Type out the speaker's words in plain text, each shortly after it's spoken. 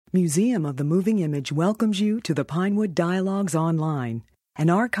Museum of the Moving Image welcomes you to the Pinewood Dialogues Online, an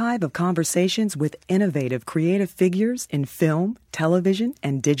archive of conversations with innovative creative figures in film, television,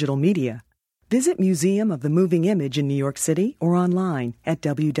 and digital media. Visit Museum of the Moving Image in New York City or online at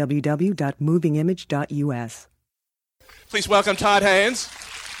www.movingimage.us. Please welcome Todd Haynes.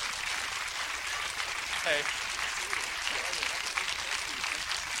 Hey.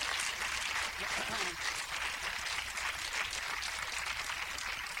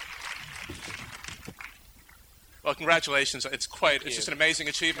 Well, congratulations. It's just an amazing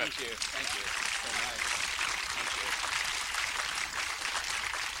achievement. Thank you. Thank you.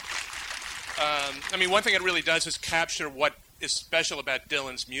 So nice. One thing it really does is capture what is special about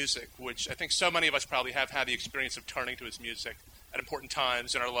Dylan's music, which I think so many of us probably have had the experience of turning to his music at important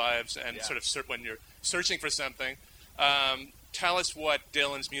times in our lives and when you're searching for something. Tell us what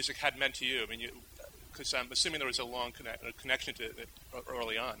Dylan's music had meant to you. Because I'm assuming there was a long connection to it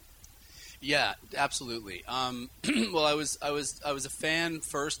early on. Yeah, absolutely. Well, I was a fan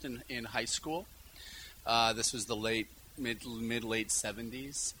first in high school. This was the late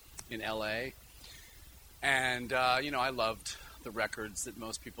 70s in L.A. And I loved the records that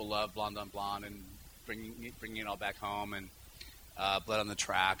most people love, Blonde on Blonde, and bringing it all back home, and Blood on the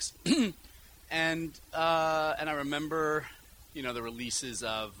Tracks. and I remember, the releases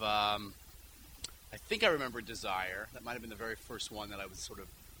of. I think I remember Desire. That might have been the very first one that I was sort of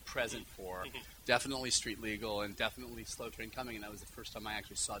present for. Definitely Street Legal and definitely Slow Train Coming, and that was the first time I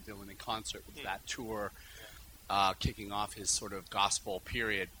actually saw Dylan in concert with that tour kicking off his sort of gospel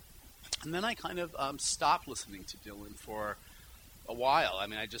period. And then I kind of stopped listening to Dylan for a while.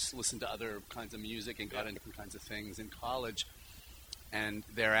 I just listened to other kinds of music and got into different kinds of things in college and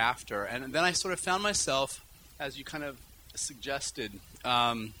thereafter. And then I sort of found myself, as you kind of suggested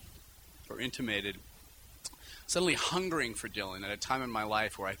or intimated, suddenly hungering for Dylan at a time in my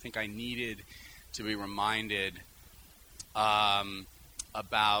life where I think I needed to be reminded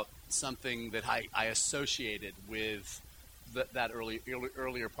about something that I associated with that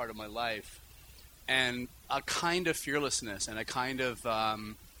earlier part of my life, and a kind of fearlessness and a kind of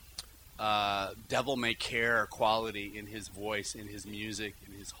devil-may-care quality in his voice, in his music,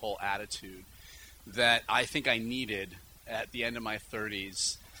 in his whole attitude that I think I needed at the end of my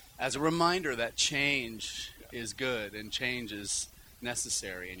 30s as a reminder that change is good and change is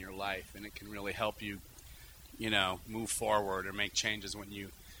necessary in your life, and it can really help you, move forward or make changes when you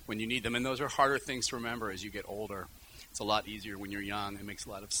need them. And those are harder things to remember as you get older. It's a lot easier when you're young. It makes a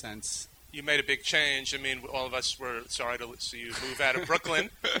lot of sense. You made a big change. All of us were sorry to see you move out of Brooklyn,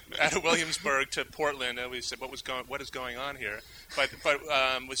 out of Williamsburg to Portland, and we said, "What is going on here?" But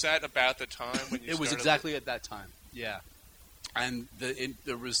was that about the time when you? It was exactly at that time. Yeah, and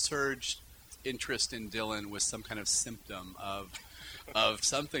the resurged interest in Dylan was some kind of symptom of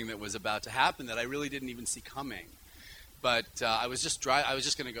something that was about to happen that I really didn't even see coming. But I was just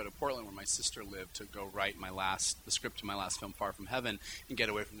going to go to Portland, where my sister lived, to go write the script to my last film, Far From Heaven, and get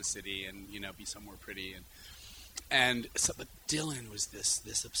away from the city and be somewhere pretty. But Dylan was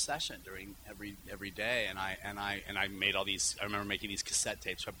this obsession during every day, and I made all these. I remember making these cassette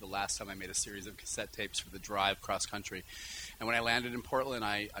tapes. The last time I made a series of cassette tapes for the drive cross country, and when I landed in Portland,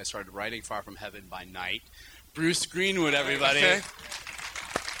 I started writing Far From Heaven by night. Bruce Greenwood, everybody. Okay.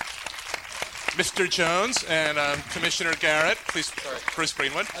 Mr. Jones and Commissioner Garrett, please. Bruce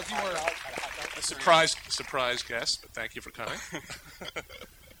Greenwood. As you were. A surprise guest, but thank you for coming.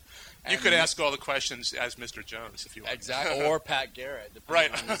 You could ask all the questions as Mr. Jones if you want. Exactly, or Pat Garrett,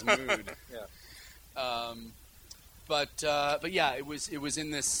 depending on his mood. Yeah. But yeah, it was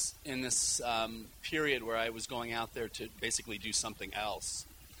in this period where I was going out there to basically do something else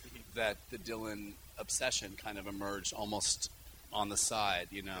that the Dylan obsession kind of emerged almost on the side,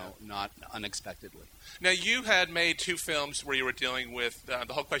 not unexpectedly. Now, you had made two films where you were dealing with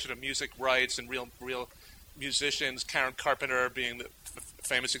the whole question of music rights and real musicians, Karen Carpenter being the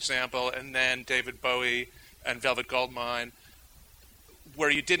famous example, and then David Bowie and Velvet Goldmine, where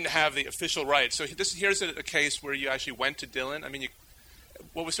you didn't have the official rights. So here's a case where you actually went to Dylan.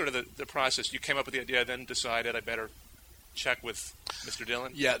 What was sort of the process? You came up with the idea, then decided I better check with Mr.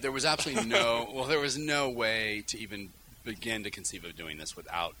 Dylan? Yeah, there was absolutely no way to even begin to conceive of doing this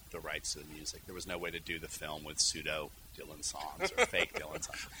without the rights to the music. There was no way to do the film with pseudo Dylan songs or fake Dylan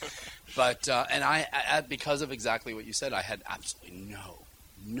songs. But and I because of exactly what you said, I had absolutely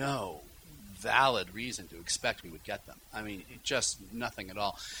no valid reason to expect we would get them. Just nothing at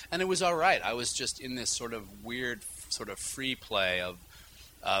all. And it was all right. I was just in this sort of weird sort of free play of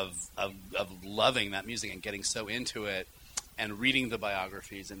loving that music and getting so into it and reading the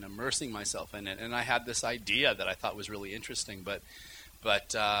biographies and immersing myself in it. And I had this idea that I thought was really interesting, but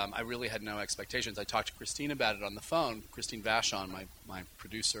But I really had no expectations. I talked to Christine about it on the phone, Christine Vachon, my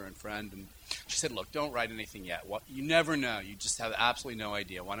producer and friend, and she said, look, don't write anything yet. You never know. You just have absolutely no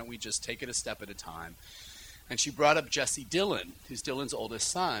idea. Why don't we just take it a step at a time? And she brought up Jesse Dillon, who's Dylan's oldest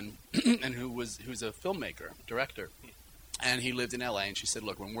son, and who's a filmmaker, director. And he lived in L.A., and she said,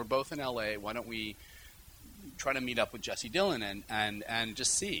 look, when we're both in L.A., why don't we try to meet up with Jesse Dillon and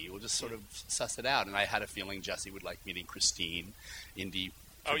just see. We'll just sort of suss it out. And I had a feeling Jesse would like meeting Christine, indie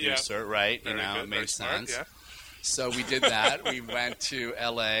producer, right? Very it good, made smart, sense. yeah. So we did that. We went to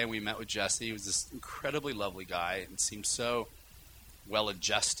L.A. We met with Jesse. He was this incredibly lovely guy and seemed so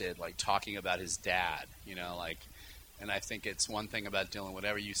well-adjusted, like talking about his dad, and I think it's one thing about Dylan,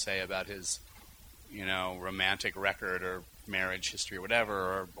 whatever you say about his, romantic record or marriage history or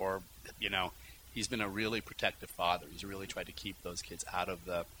whatever, or he's been a really protective father. He's really tried to keep those kids out of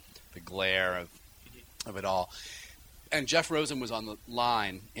the glare of it all. And Jeff Rosen was on the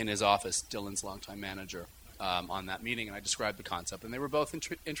line in his office, Dylan's longtime manager, on that meeting, and I described the concept, and they were both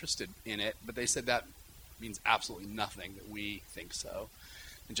interested in it, but they said that means absolutely nothing that we think so.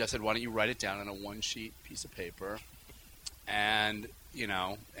 And Jeff said, why don't you write it down on a one-sheet piece of paper, and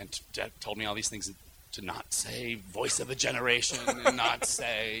told me all these things to not say voice of a generation and not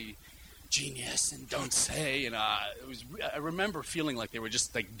say genius and don't say, and I remember feeling like they were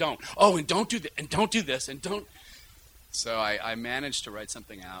just like, don't do this and don't do this and don't. So I managed to write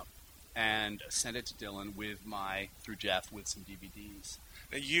something out and sent it to Dylan through Jeff with some DVDs.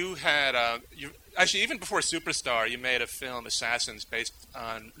 Now you had actually, even before Superstar, you made a film, Assassins,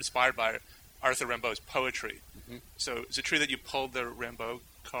 inspired by Arthur Rimbaud's poetry. Mm-hmm. So is it true that you pulled the Rimbaud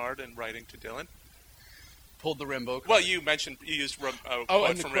card in writing to Dylan? Pulled the Rimbaud card? Well, you mentioned you used quote from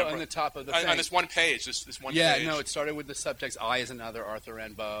Rimbaud on the top of the thing. On this one page. This one page. Yeah, no, it started with the subtext, I is another Arthur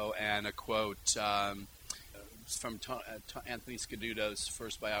Rimbaud, and a quote from Anthony Scaduto's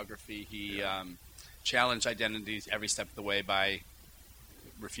first biography. He challenged identities every step of the way by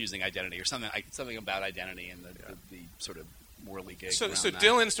refusing identity, or something about identity and the sort of whirly gig. So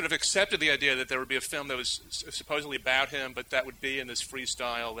Dylan sort of accepted the idea that there would be a film that was supposedly about him, but that would be in this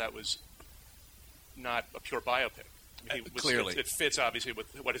freestyle that was not a pure biopic. Clearly, it fits obviously with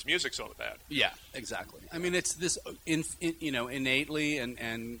what his music's all about. Yeah, exactly. I mean, it's this innately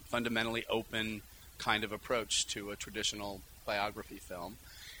and fundamentally open kind of approach to a traditional biography film.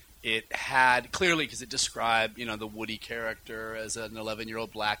 It had, clearly, because it described, the Woody character as an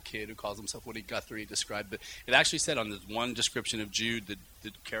 11-year-old black kid who calls himself Woody Guthrie. It described it actually said on this one description of Jude,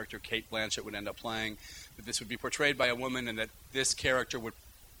 the character Cate Blanchett would end up playing, that this would be portrayed by a woman and that this character would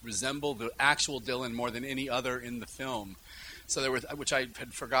resemble the actual Dylan more than any other in the film. So there was, which I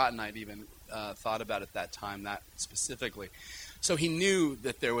had forgotten I'd even thought about at that time, that specifically. So he knew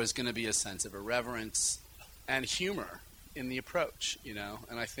that there was going to be a sense of irreverence and humor in the approach,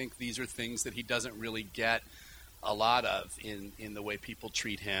 and I think these are things that he doesn't really get a lot of in the way people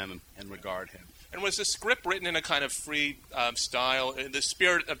treat him and regard him. And was the script written in a kind of free style, in the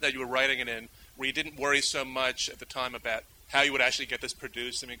spirit that you were writing it in, where you didn't worry so much at the time about how you would actually get this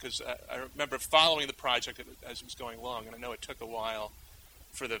produced? I mean, because I remember following the project as it was going along, and I know it took a while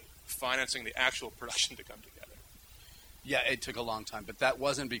for the financing, the actual production to come together. Yeah, it took a long time, but that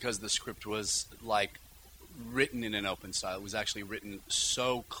wasn't because the script was written in an open style. It was actually written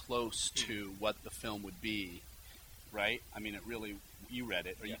so close to what the film would be, right? I mean, it really, you read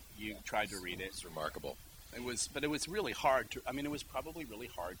it, or you tried to read it. It's remarkable. But it was really hard to, it was probably really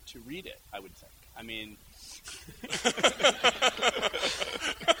hard to read it, I would think. I mean...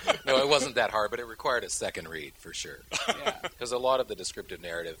 No, it wasn't that hard, but it required a second read, for sure. Yeah. Because a lot of the descriptive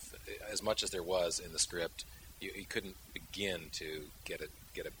narrative, as much as there was in the script, you couldn't begin to get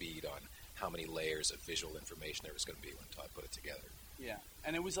a bead on how many layers of visual information there was going to be when Todd put it together. Yeah,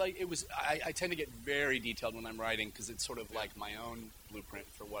 and I tend to get very detailed when I'm writing because it's sort of like my own blueprint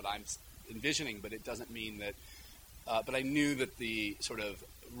for what I'm envisioning, but it doesn't mean that, but I knew that the sort of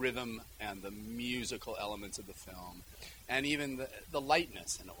rhythm and the musical elements of the film, and even the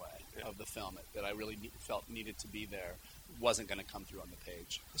lightness, in a way, of the film that I really felt needed to be there, wasn't going to come through on the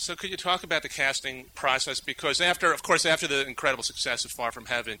page. So could you talk about the casting process? Because after the incredible success of Far From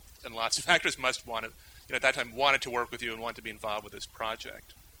Heaven, and lots of actors must want to, at that time, wanted to work with you and wanted to be involved with this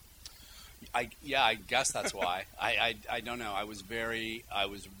project. I guess that's why. I don't know. I was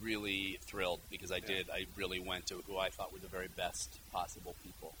really thrilled because I really went to who I thought were the very best possible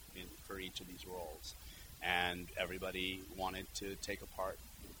people for each of these roles, and everybody wanted to take part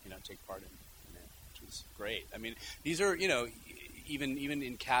in it, which was great. I mean, these are even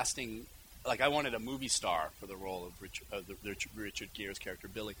in casting. Like, I wanted a movie star for the role of Richard Gere's character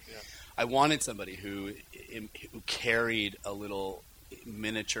Billy. Yeah. I wanted somebody who carried a little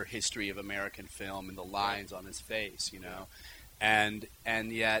miniature history of American film and the lines on his face, you know.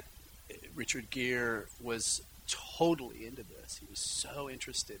 And yet Richard Gere was totally into this. He was so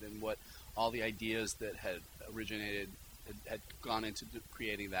interested in what all the ideas that had originated, had gone into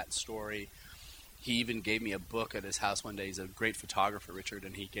creating that story. He even gave me a book at his house one day. He's a great photographer, Richard,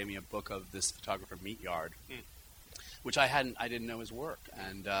 and he gave me a book of this photographer, Meat Yard, which I didn't know his work,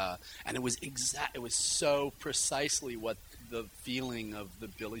 and it was It was so precisely what the feeling of the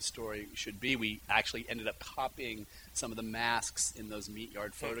Billy story should be. We actually ended up copying some of the masks in those Meat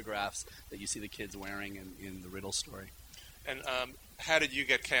Yard photographs that you see the kids wearing in the Riddle story. And how did you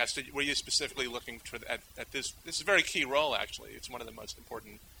get cast? Were you specifically looking for at this? This is a very key role, actually. It's one of the most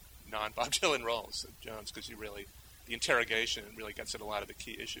important non-Bob Dylan roles of Jones, because the interrogation really gets at a lot of the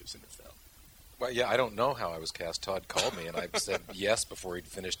key issues in the film. Well, yeah, I don't know how I was cast. Todd called me, and I said yes before he'd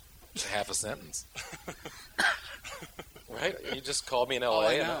finished half a sentence. Right? You just called me in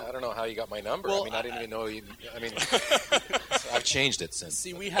L.A., and I don't know how you got my number. Well, I mean, I didn't even know you... I mean, I've changed it since.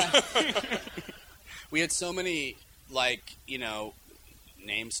 See, we had so many,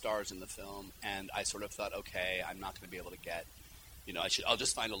 name stars in the film, and I sort of thought, okay, I'm not going to be able to get... I'll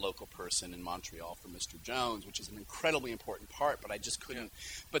just find a local person in Montreal for Mr. Jones, which is an incredibly important part, but I just couldn't.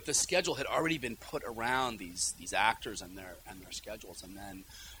 Yeah. But the schedule had already been put around these actors and their schedules, and then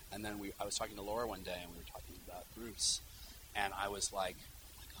I was talking to Laura one day, and we were talking about Bruce, and I was like,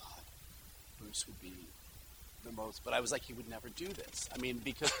 oh my God, Bruce would be the most. But I was like, he would never do this. I mean,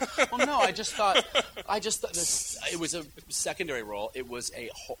 because I just thought this, it was a secondary role. It was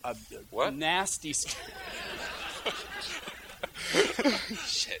a nasty.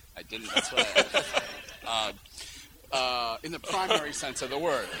 Shit, I didn't. That's what in the primary sense of the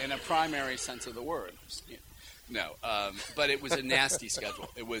word. No, but it was a nasty schedule.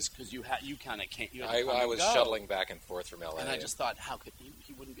 It was because you kind of can't. I was shuttling back and forth from LA, and I just thought, how could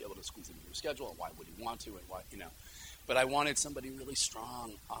he wouldn't be able to squeeze into your schedule, and why would he want to, and why, But I wanted somebody really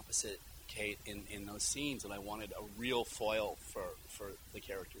strong opposite Kate in those scenes, and I wanted a real foil for the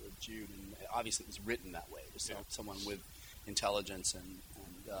character of Jude, and obviously it was written that way. It was someone with intelligence and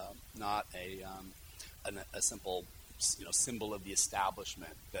not a simple symbol of the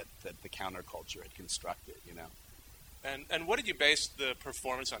establishment that the counterculture had constructed. And what did you base the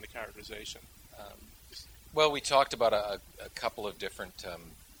performance on, the characterization? Well, we talked about a couple of different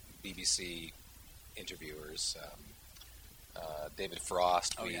BBC interviewers. David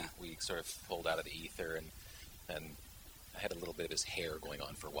Frost, we sort of pulled out of the ether, and I had a little bit of his hair going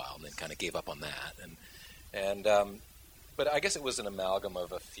on for a while, and then kind of gave up on that, and but I guess it was an amalgam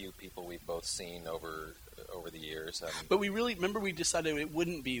of a few people we've both seen over the years. But we decided it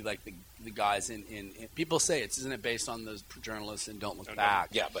wouldn't be like the guys in people say isn't it based on those journalists in Don't Look Back?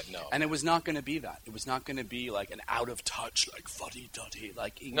 Yeah, but no. And it was not going to be that. It was not going to be like an out of touch, like fuddy-duddy,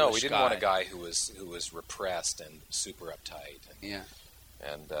 like English. No, we didn't want a guy who was repressed and super uptight.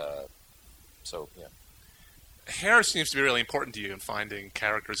 So hair seems to be really important to you in finding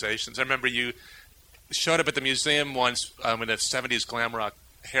characterizations. I remember you showed up at the museum once with a 70s glam rock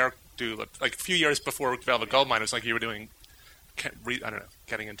hairdo, like a few years before Velvet Goldmine. It was like you were doing,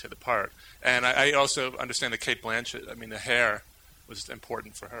 getting into the part. And I also understand that Cate Blanchett, the hair was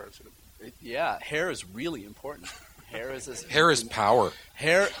important for her. Yeah, hair is really important. Hair is power.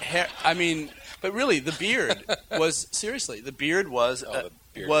 Hair. But really, the beard was the beard was. The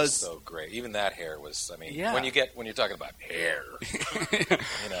beard was so great. Even that hair was. When you're talking about hair, you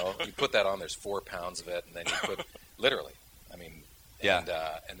put that on. There's 4 pounds of it, and then you put literally.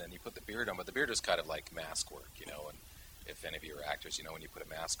 And then you put the beard on, but the beard is kind of like mask work, And if any of you are actors, when you put a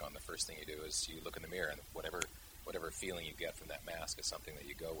mask on, the first thing you do is you look in the mirror, and whatever feeling you get from that mask is something that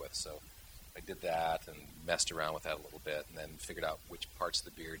you go with. So I did that and messed around with that a little bit, and then figured out which parts of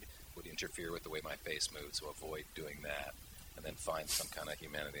the beard would interfere with the way my face moved, so avoid doing that, and then find some kind of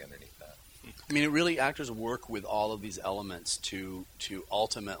humanity underneath that. Actors work with all of these elements to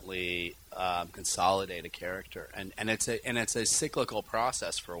ultimately consolidate a character, and it's a cyclical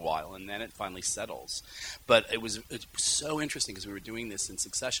process for a while, and then it finally settles. But it's so interesting because we were doing this in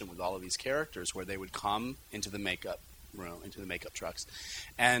succession with all of these characters, where they would come into the makeup room, into the makeup trucks,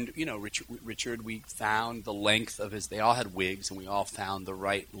 and Richard, we found the length of his. They all had wigs, and we all found the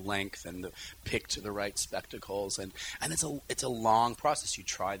right length and picked the right spectacles, and it's a long process. You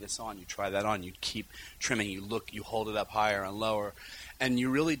try this on, you try that on, you keep trimming, you hold it up higher and lower, and you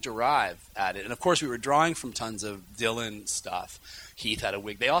really derive at it. And of course, we were drawing from tons of Dylan stuff. Heath had a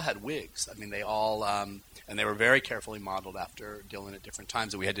wig. They all had wigs. They all. And they were very carefully modeled after Dylan at different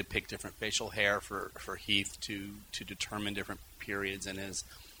times, and we had to pick different facial hair for Heath to determine different periods in his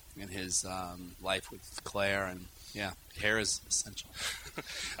life with Claire, Yeah, hair is essential.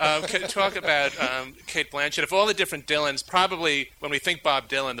 Talk about Cate Blanchett. Of all the different Dylans, probably when we think Bob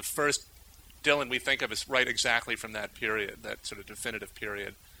Dylan, the first Dylan we think of is right exactly from that period, that sort of definitive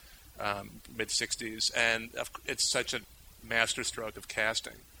period, mid-'60s. And it's such a masterstroke of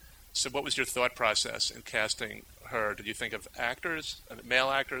casting. So what was your thought process in casting her? Did you think of actors, male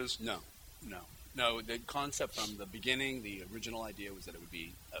actors? No. The concept from the beginning, the original idea was that it would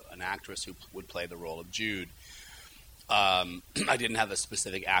be an actress who would play the role of Jude. I didn't have a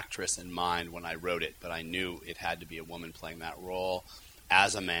specific actress in mind when I wrote it, but I knew it had to be a woman playing that role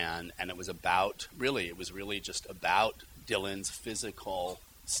as a man, and it was really just about Dylan's physical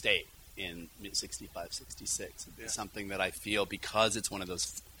state in 65, 66. It's something that I feel, because it's one of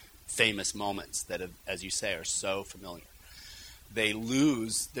those famous moments that, as you say, are so familiar. They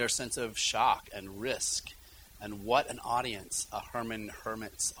lose their sense of shock and risk, and what an audience, a Herman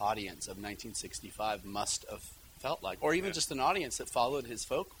Hermits audience of 1965 must have felt like, or even just an audience that followed his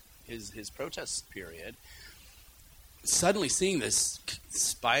protest period. Suddenly seeing this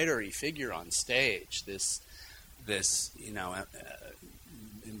spidery figure on stage, this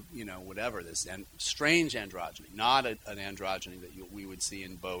strange androgyny, not an androgyny that we would see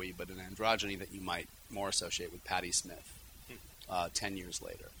in Bowie, but an androgyny that you might more associate with Patti Smith 10 years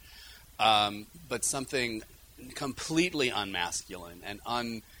later. But something completely unmasculine and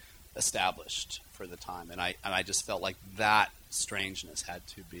unestablished for the time, and I just felt like that strangeness had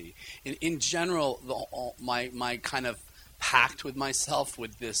to be. In general, my kind of pact with myself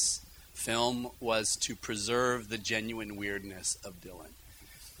with this film was to preserve the genuine weirdness of Dylan,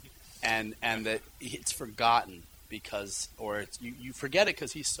 and that it's forgotten because, or you forget it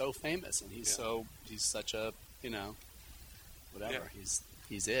because he's so famous and he's such a whatever,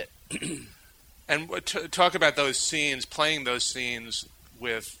 he's it. And talk about those scenes, playing those scenes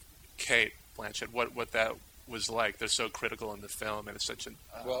with Cate Blanchett, what that was like. They're so critical in the film, and it's such an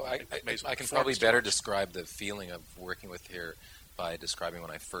I can probably better describe the feeling of working with her by describing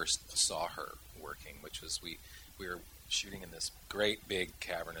when I first saw her working, which was we were shooting in this great big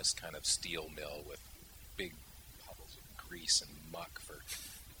cavernous kind of steel mill with big puddles of grease and muck for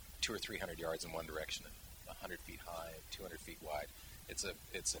 200 or 300 yards in one direction and 100 feet high, 200 feet wide. It's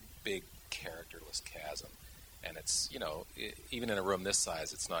a big characterless chasm, and it's even in a room this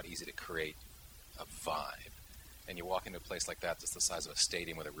size, it's not easy to create a vibe. And you walk into a place like that that's the size of a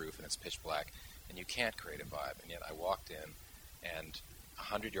stadium with a roof and it's pitch black, and you can't create a vibe. And yet I walked in, and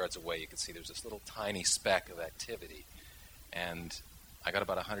 100 yards away you could see there's this little tiny speck of activity, and I got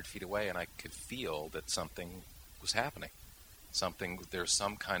about 100 feet away and I could feel that something was happening. There's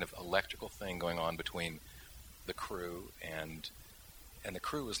some kind of electrical thing going on between the crew, and the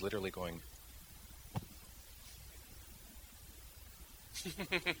crew was literally going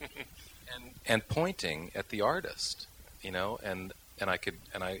and pointing at the artist, and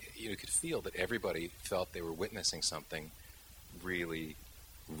you could feel that everybody felt they were witnessing something really,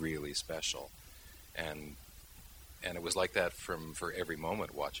 really special, and it was like that for every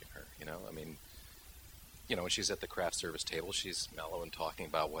moment watching her. When she's at the craft service table, she's mellow and talking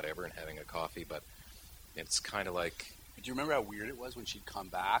about whatever and having a coffee, but it's kind of like. Do you remember how weird it was when she'd come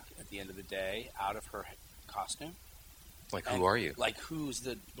back at the end of the day out of her costume? Like, who are you? Like, who's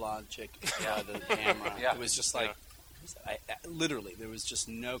the blonde chick? The camera. It was just like, literally, there was just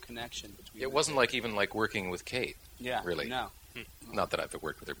no connection between. It wasn't even like working with Cate. Yeah, really. No. Not that I've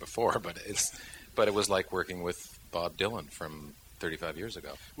worked with her before, but it was like working with Bob Dylan from 35 years ago.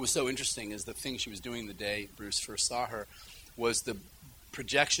 What was so interesting is the thing she was doing the day Bruce first saw her was the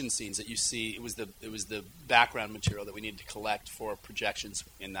projection scenes that you see. It was the background material that we needed to collect for projections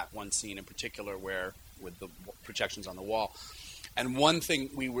in that one scene in particular, where with the projections on the wall. And one thing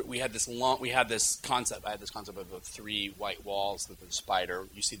we had this concept. I had this concept of 3 white walls with a spider.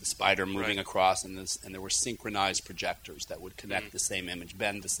 You see the spider moving across, and there were synchronized projectors that would connect the same image,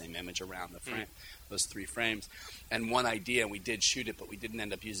 bend the same image around the frame, those 3 frames. And one idea, and we did shoot it, but we didn't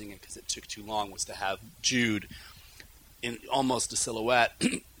end up using it because it took too long, was to have Jude in almost a silhouette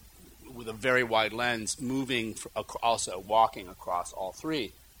with a very wide lens, moving, also walking across all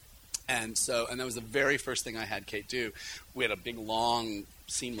 3. And that was the very first thing I had Cate do. We had a big, long,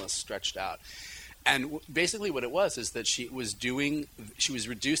 seamless, stretched out. And basically what it was is that she was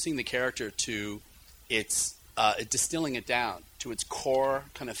reducing the character to distilling it down to its core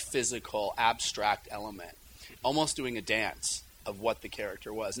kind of physical, abstract element, almost doing a dance of what the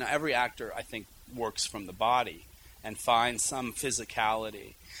character was. Now, every actor, I think, works from the body and finds some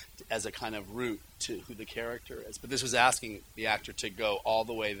physicality as a kind of route to who the character is. But this was asking the actor to go all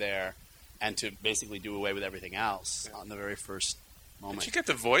the way there and to basically do away with everything else on the very first moment. Did she get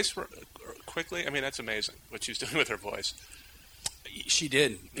the voice quickly? I mean, that's amazing what she was doing with her voice. She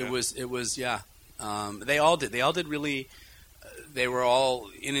did. Yeah. It was. They all did. They all did really. They were all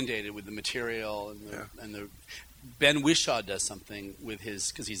inundated with the material and the. Ben Whishaw does something with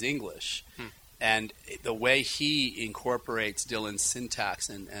his because he's English, and the way he incorporates Dylan's syntax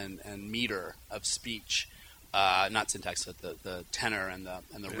and meter of speech, not syntax, but the tenor and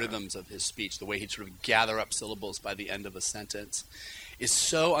the rhythms of his speech, the way he'd sort of gather up syllables by the end of a sentence, is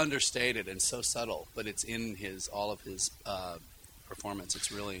so understated and so subtle, but it's in all of his performance. It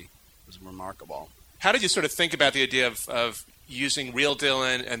was remarkable. How did you sort of think about the idea of using real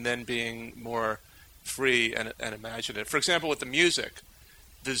Dylan and then being more free and imaginative? For example, with the music,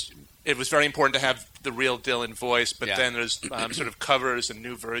 it was very important to have the real Dylan voice, but then there's sort of covers and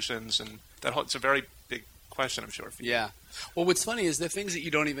new versions, and it's a very big question, I'm sure, for you. Yeah. Well, what's funny is the things that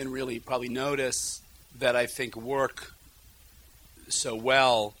you don't even really probably notice that I think work so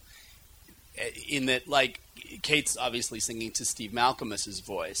well in that, like, Kate's obviously singing to Steve Malkmus's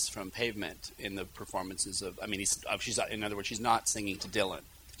voice from Pavement in the performances of. I mean, in other words, she's not singing to Dylan.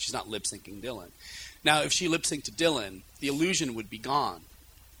 She's not lip syncing Dylan. Now, if she lip synced to Dylan, the illusion would be gone.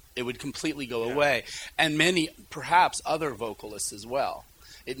 It would completely go away, and many, perhaps, other vocalists as well.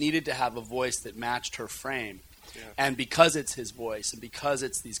 It needed to have a voice that matched her frame, and because it's his voice, and because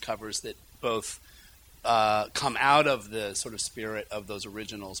it's these covers that both come out of the sort of spirit of those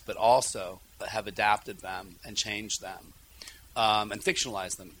originals, but also have adapted them and changed them and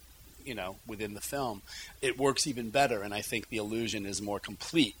fictionalized them, within the film, it works even better. And I think the illusion is more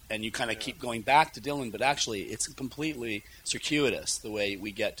complete. And you kind of keep going back to Dylan, but actually it's completely circuitous the way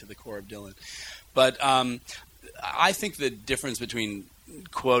we get to the core of Dylan. But I think the difference between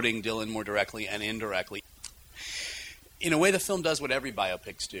quoting Dylan more directly and indirectly, in a way, the film does what every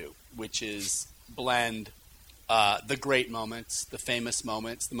biopics do, which is blend the great moments, the famous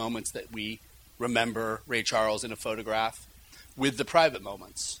moments, the moments that we remember Ray Charles in a photograph, with the private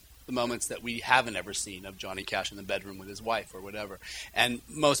moments, the moments that we haven't ever seen of Johnny Cash in the bedroom with his wife or whatever. And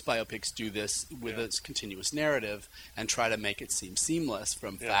most biopics do this with a continuous narrative and try to make it seem seamless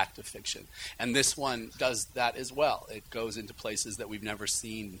from fact to fiction. And this one does that as well. It goes into places that we've never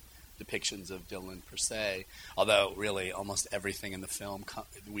seen depictions of Dylan per se, although really almost everything in the film,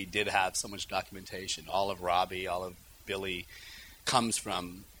 we did have so much documentation. All of Robbie, all of Billy comes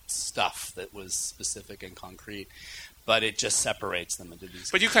from stuff that was specific and concrete, but it just separates them into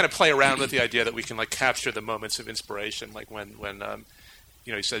these. But you kind of play around with the idea that we can capture the moments of inspiration, like when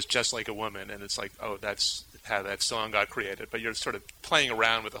he says "just like a woman," and it's like, oh, that's how that song got created. But you're sort of playing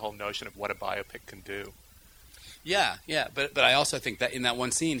around with the whole notion of what a biopic can do. Yeah, but I also think that in that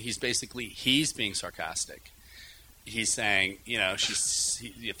one scene, he's being sarcastic. He's saying,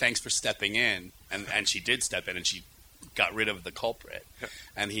 thanks for stepping in, and she did step in, and she got rid of the culprit. Yeah.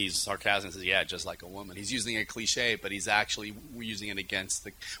 And he's sarcastic and says, yeah, just like a woman. He's using a cliche, but he's actually using it against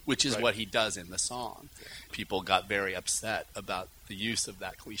which is what he does in the song. Yeah. People got very upset about the use of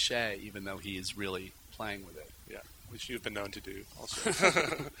that cliche, even though he is really playing with it. Yeah, which you've been known to do also.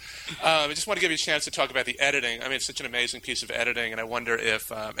 I just want to give you a chance to talk about the editing. I mean, it's such an amazing piece of editing, and I wonder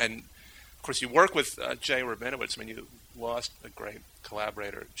if, and of course you work with Jay Rabinowitz. I mean, you lost a great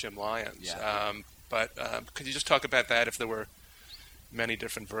collaborator, Jim Lyons. Yeah. But could you just talk about that, if there were many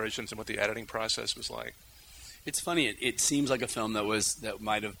different versions and what the editing process was like? It's funny. It seems like a film that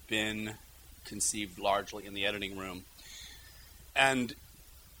might have been conceived largely in the editing room. And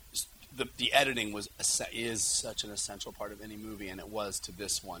the editing is such an essential part of any movie, and it was to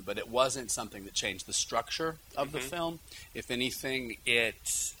this one. But it wasn't something that changed the structure of the film. If anything,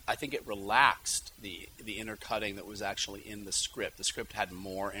 I think it relaxed the intercutting that was actually in the script. The script had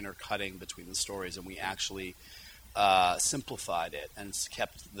more intercutting between the stories, and we actually simplified it and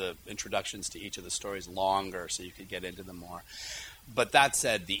kept the introductions to each of the stories longer so you could get into them more. But that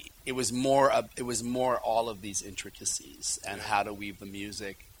said, it was more all of these intricacies and how to weave the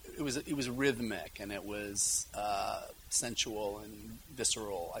music. It was rhythmic, and it was sensual and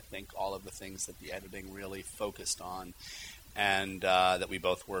visceral. I think all of the things that the editing really focused on, and that we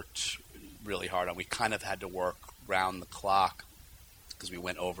both worked really hard on. We kind of had to work round the clock because we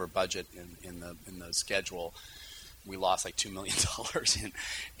went over budget in the schedule. We lost like $2 million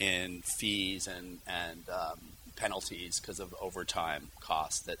in fees and penalties because of overtime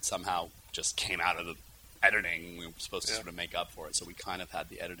costs that somehow just came out of the editing. We were supposed to sort of make up for it, so we kind of had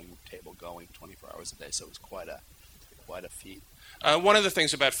the editing table going 24 hours a day. So it was quite quite a feat. One of the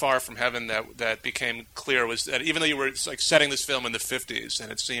things about Far From Heaven that became clear was that even though you were like setting this film in the 50s,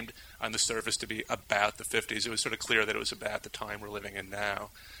 and it seemed on the surface to be about the 50s, it was sort of clear that it was about the time we're living in now.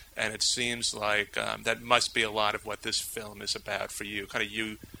 And it seems like that must be a lot of what this film is about for you, kind of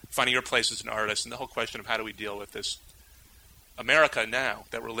you finding your place as an artist, and the whole question of how do we deal with this America now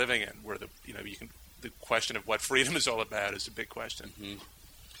that we're living in, where the question of what freedom is all about is a big question. Mm-hmm.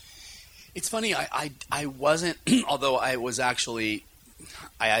 It's funny, I wasn't, although I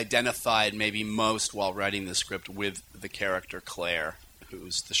identified maybe most while writing the script with the character Claire,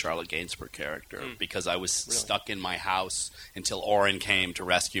 who's the Charlotte Gainsbourg character, because I was stuck in my house until Oren came to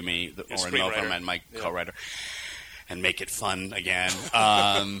rescue me, Oren Moverman, my co-writer, and make it fun again.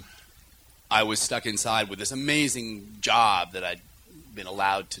 I was stuck inside with this amazing job that I'd been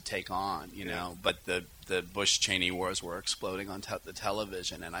allowed to take on, you know, but the Bush-Cheney wars were exploding on the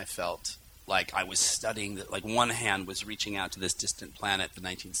television, and I felt like I was studying that, like one hand was reaching out to this distant planet, the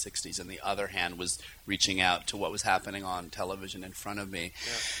 1960s, and the other hand was reaching out to what was happening on television in front of me.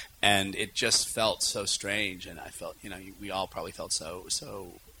 Yeah. And it just felt so strange, and I felt, you know, we all probably felt so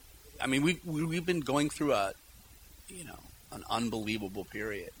I mean, we've been going through an unbelievable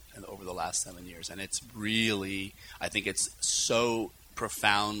period over the last 7 years, and it's really, I think it's so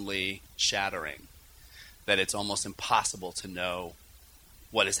profoundly shattering that it's almost impossible to know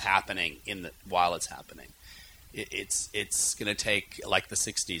what is happening while it's happening. It's going to take, like the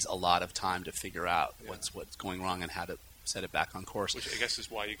 60s, a lot of time to figure out what's going wrong and how to set it back on course. Which I guess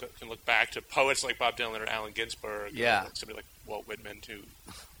is why you can look back to poets like Bob Dylan or Allen Ginsberg, or somebody like Walt Whitman, to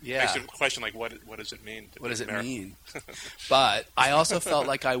makes you question, like, what does it mean? What does it mean? But I also felt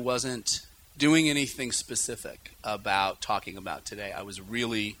like I wasn't doing anything specific about talking about today. I was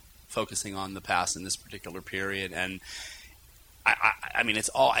really focusing on the past in this particular period, and I mean, it's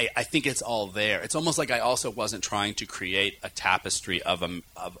all. I think it's all there. It's almost like I also wasn't trying to create a tapestry of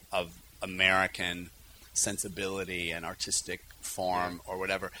American sensibility and artistic form or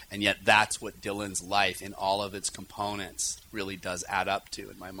whatever, and yet that's what Dylan's life in all of its components really does add up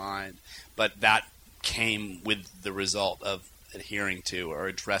to in my mind. But that came with the result of adhering to or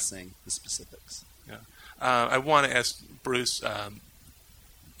addressing the specifics. Yeah, I want to ask Bruce.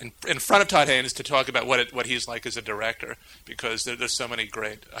 In front of Todd Haynes to talk about what he's like as a director, because there's so many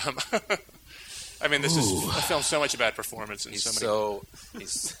great. I mean, this is a film so much about performance and he's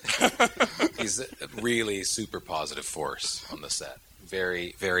a really super positive force on the set.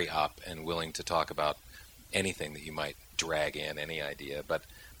 Very, very up and willing to talk about anything that you might drag in, any idea. But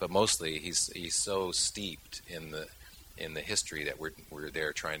mostly he's so steeped in the history that we're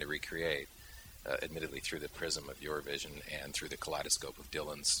there trying to recreate. Admittedly through the prism of your vision and through the kaleidoscope of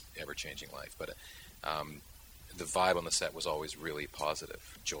Dylan's ever-changing life. But the vibe on the set was always really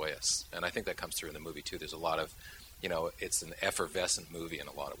positive, joyous. And I think that comes through in the movie, too. There's a lot of, it's an effervescent movie in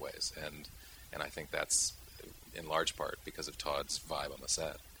a lot of ways. And I think that's in large part because of Todd's vibe on the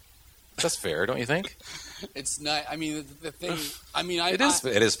set. That's fair, don't you think? It's not, I mean, the thing,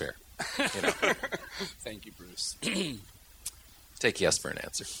 It is fair. Thank you, Bruce. Take yes for an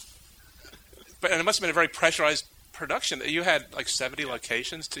answer. And it must have been a very pressurized production. You had like 70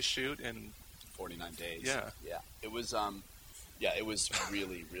 locations to shoot in 49 days. Yeah. It was, it was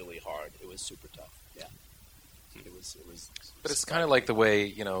really, really hard. It was super tough. Yeah. It was. But it's kind of like the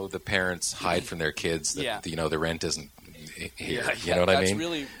way the parents hide from their kids that the rent isn't here. You know what I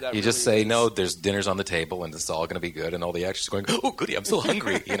mean? You just say no. There's dinner's on the table and it's all going to be good, and all the actors are going, oh goody, I'm so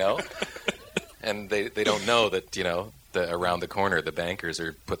hungry. And they don't know that around the corner, the bankers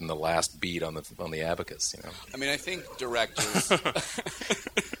are putting the last bead on the abacus. I mean, I think directors.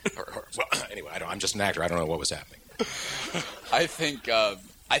 Anyway, I'm just an actor. I don't know what was happening. I think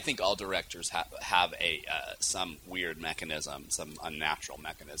all directors have some weird mechanism, some unnatural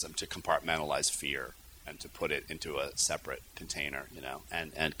mechanism to compartmentalize fear and to put it into a separate container,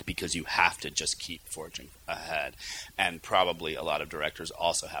 and because you have to just keep forging ahead. And probably a lot of directors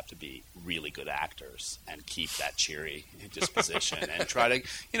also have to be really good actors and keep that cheery disposition and try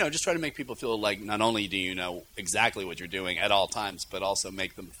to make people feel like not only do you know exactly what you're doing at all times, but also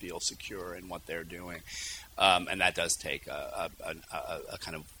make them feel secure in what they're doing. And that does take a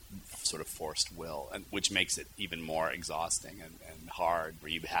kind of sort of forced will, and which makes it even more exhausting and hard, where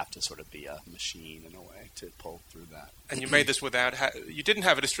you have to sort of be a machine in a way to pull through that. And you made this without you didn't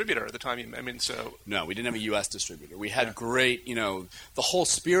have a distributor at the time. No, we didn't have a U.S. distributor. We had great, the whole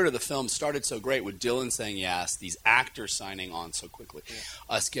spirit of the film started so great with Dylan saying yes, these actors signing on so quickly,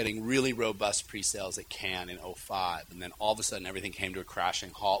 us getting really robust pre-sales at Cannes in 2005, and then all of a sudden everything came to a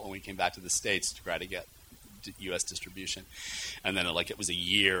crashing halt when we came back to the States to try to get U.S. distribution. And then it was a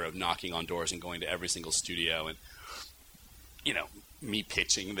year of knocking on doors and going to every single studio and me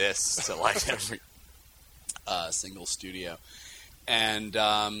pitching this to like every single studio. And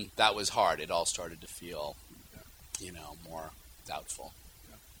that was hard. It all started to feel, more doubtful.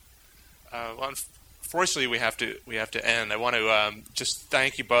 Well, unfortunately, we have to end. I want to just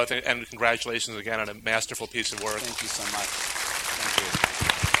thank you both and congratulations again on a masterful piece of work. Thank you so much. Thank you.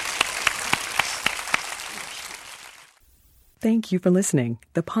 Thank you for listening.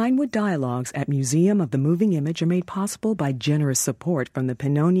 The Pinewood Dialogues at Museum of the Moving Image are made possible by generous support from the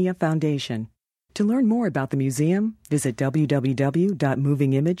Pannonia Foundation. To learn more about the museum, visit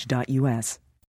www.movingimage.us.